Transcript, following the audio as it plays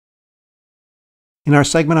In our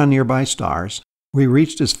segment on nearby stars, we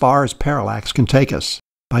reached as far as parallax can take us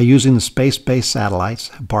by using the space-based satellites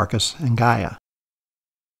Hipparchus and Gaia.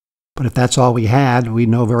 But if that's all we had, we'd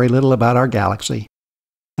know very little about our galaxy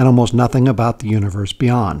and almost nothing about the universe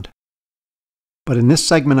beyond. But in this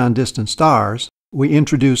segment on distant stars, we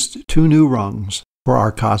introduced two new rungs for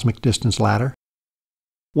our cosmic distance ladder.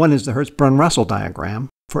 One is the Hertzsprung-Russell diagram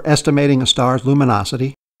for estimating a star's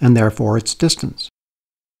luminosity and therefore its distance.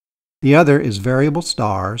 The other is variable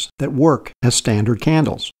stars that work as standard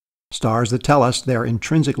candles, stars that tell us their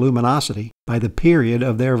intrinsic luminosity by the period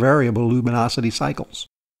of their variable luminosity cycles.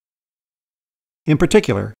 In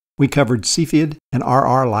particular, we covered Cepheid and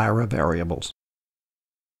RR Lyra variables.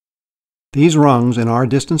 These rungs in our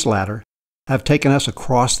distance ladder have taken us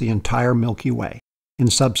across the entire Milky Way. In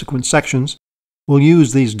subsequent sections, we'll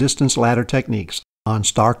use these distance ladder techniques on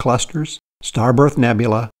star clusters, star-birth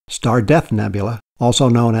nebula, star-death nebula, also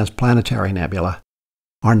known as planetary nebula,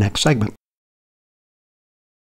 our next segment.